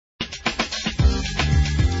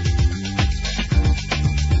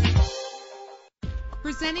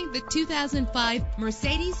Presenting the 2005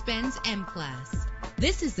 Mercedes-Benz M-Class.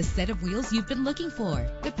 This is the set of wheels you've been looking for.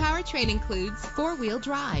 The powertrain includes four-wheel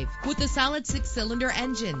drive with a solid six-cylinder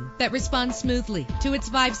engine that responds smoothly to its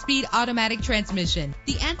 5-speed automatic transmission.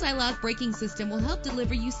 The anti-lock braking system will help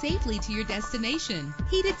deliver you safely to your destination.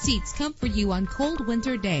 Heated seats comfort you on cold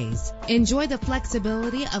winter days. Enjoy the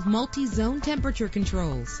flexibility of multi-zone temperature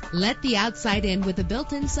controls. Let the outside in with a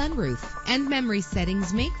built-in sunroof, and memory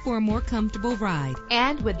settings make for a more comfortable ride.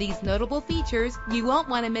 And with these notable features, you won't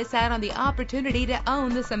want to miss out on the opportunity to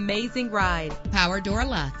own this amazing ride. Power door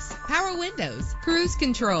locks, power windows, cruise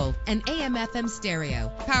control, an AM/FM stereo,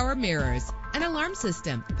 power mirrors, an alarm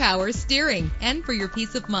system, power steering. And for your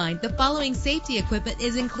peace of mind, the following safety equipment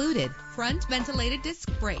is included: front ventilated disc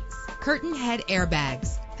brakes, curtain head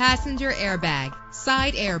airbags, passenger airbag,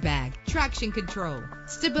 side airbag, traction control,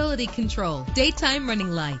 stability control, daytime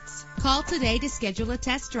running lights. Call today to schedule a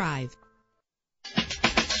test drive.